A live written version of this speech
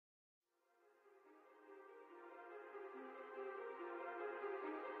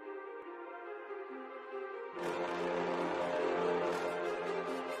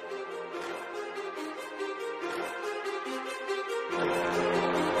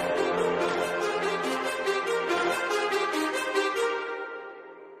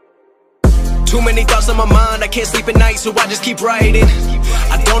Too many thoughts on my mind, I can't sleep at night, so I just keep writing.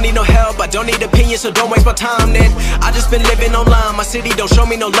 I don't need no help, I don't need opinions, so don't waste my time then. I just been living online, my city don't show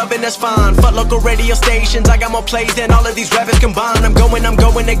me no love and that's fine. Fuck local radio stations, I got more plays than all of these rappers combined. I'm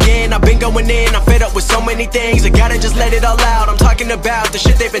going again, I've been going in, I'm fed up with so many things, I gotta just let it all out. I'm talking about the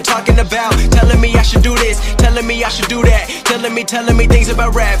shit they've been talking about, telling me I should do this, telling me I should do that, telling me things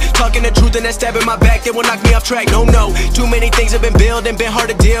about rap, talking the truth and then stabbing my back, they will knock me off track. No, too many things have been building, been hard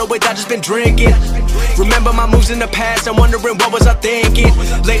to deal with, I just been drinking. Remember my moves in the past, I'm wondering what was I thinking.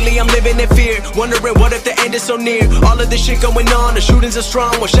 Lately I'm living in fear, wondering what if the end is so near. All of this shit going on, the shootings are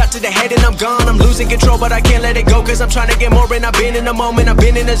strong, one shot to the head and I'm gone. I'm losing control but I can't let it go, cause I'm trying to get more. And I've been in the moment, I've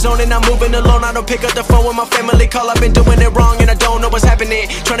been in the zone, and I'm moving alone. I don't pick up the phone when my family call, I've been doing it wrong and I don't know what's happening.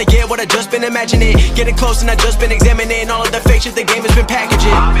 Trying to get what I just been imagining, getting close and I just been examining all of the fake shit the game has been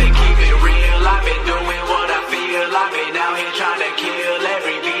packaging. I've been keeping real, I've been doing what I feel, I've been out here trying to kill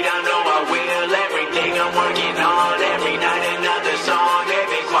every beat, I know I will. Everything I'm working on, every night another song. They've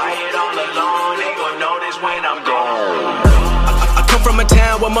been quiet all along, they gon' notice when I'm gone. I come from a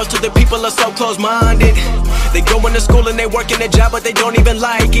town where most of the people are so close-minded. They go into school and they work in a job but they don't even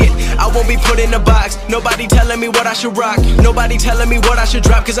like it. I won't be put in a box, nobody telling me what I should rock, nobody telling me what I should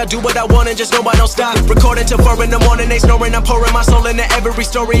drop, cause I do what I want and just know I don't stop. Recording till 4 in the morning, they snoring, I'm pouring my soul into every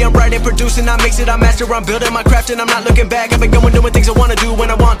story. I'm writing, producing, I mix it, I master, I'm building my craft and I'm not looking back. I've been going doing things I wanna do when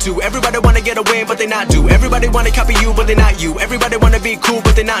I want to. Everybody wanna get a win but they not do. Everybody wanna copy you but they not you. Everybody wanna be cool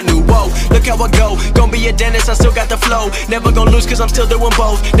but they not new. Whoa, look how I go, gonna be a dentist, I still got the flow. Never gonna lose cause I'm still doing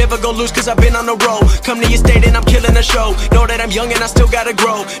both. Never gonna lose cause I've been on the road. Come to your state and I'm killing the show. Know that I'm young and I still gotta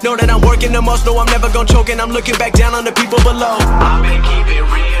grow. Know that I'm working the most, know I'm never gonna choke, and I'm looking back down on the people below. I've been keeping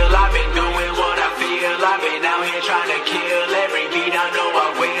real, I've been doing what I feel, I've been out here trying to kill every beat, I know I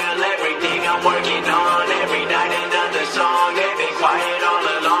will. Everything I'm working on, every night another song. They've been quiet all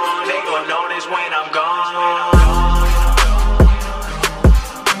along, they gon' notice when I'm gone.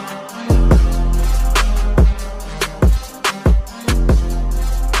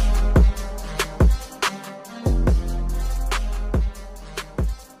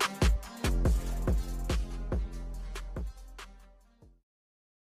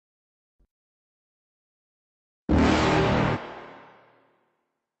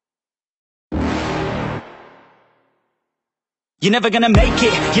 You're never gonna make it,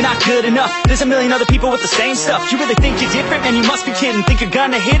 you're not good enough. There's a million other people with the same stuff. You really think you're different? Man, you must be kidding. Think you're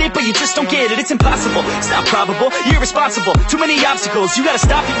gonna hit it, but you just don't get it. It's impossible, it's not probable, you're irresponsible. Too many obstacles, you gotta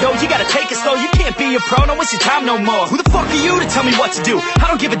stop it, yo. You gotta take it slow, you can't be a pro, don't waste your time no more. Who the fuck are you to tell me what to do? I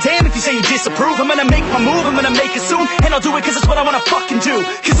don't give a damn if you say you disapprove. I'm gonna make my move, I'm gonna make it soon, and I'll do it cause it's what I wanna fucking do.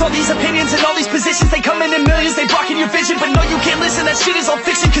 Cause all these opinions and all these positions, they come in millions, they blocking your vision. But no, you can't listen, that shit is all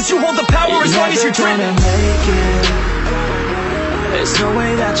fiction, cause you hold the power as long as you're dreaming. There's no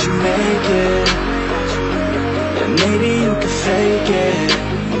way that you make it, and maybe you can fake it,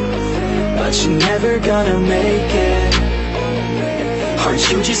 but you're never gonna make it. Aren't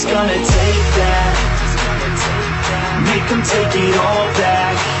you just gonna take that? Make them take it all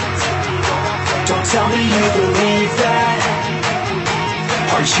back. Don't tell me you believe that.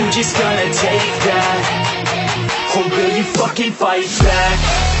 Aren't you just gonna take that? Or will you fucking fight back?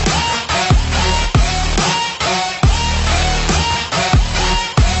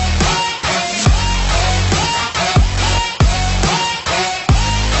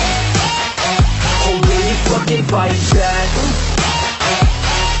 Fight back.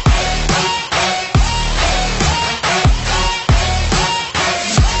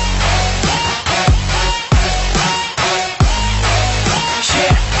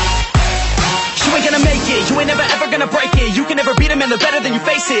 You ain't gonna make it, you ain't never ever gonna break it. You can never beat them and they're better than you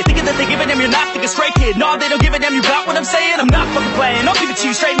face it. Thinking that they give a damn, you're not thinking straight, kid. No, they don't give a damn, you got what I'm saying? I'm not fucking playing, I'll give it to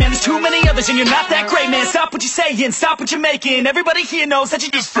you straight, man. There's too many others and you're not that great, man. Stop what you're saying, stop what you're making. Everybody here knows that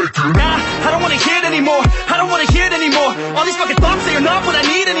you just faking. Nah, I don't wanna hear it anymore, I don't wanna hear it anymore. All these fucking thoughts, they are not what I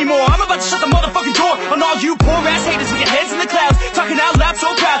need anymore. I'm about to shut the motherfucking door on all you poor ass haters with your heads in the clouds, talking out loud so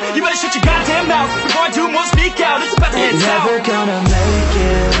proud. You better shut your goddamn mouth before I do more speak out. It's about to head south. You're never gonna make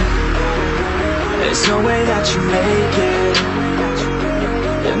it. There's no way that you make it,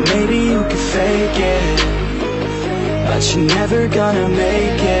 and maybe you can fake it, but you're never gonna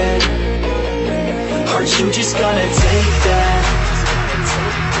make it. Aren't you just gonna take that?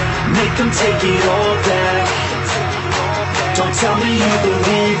 Make them take it all back. Don't tell me you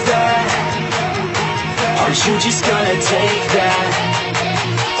believe that. Aren't you just gonna take that?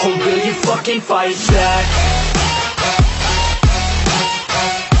 Or will you fucking fight back?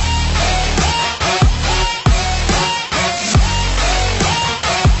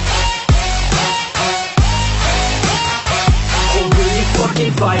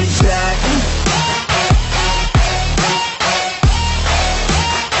 Fight back.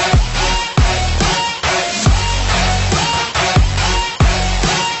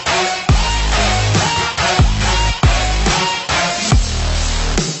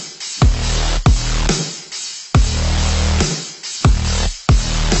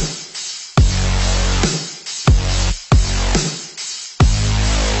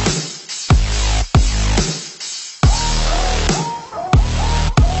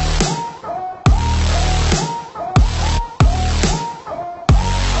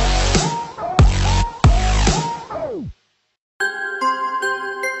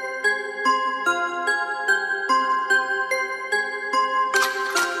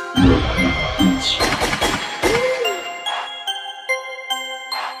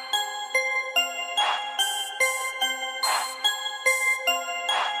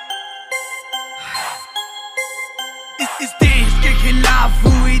 इस देश के खिलाफ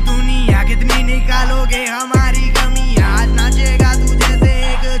हुई दुनिया कितनी निकालोगे हमारी कमी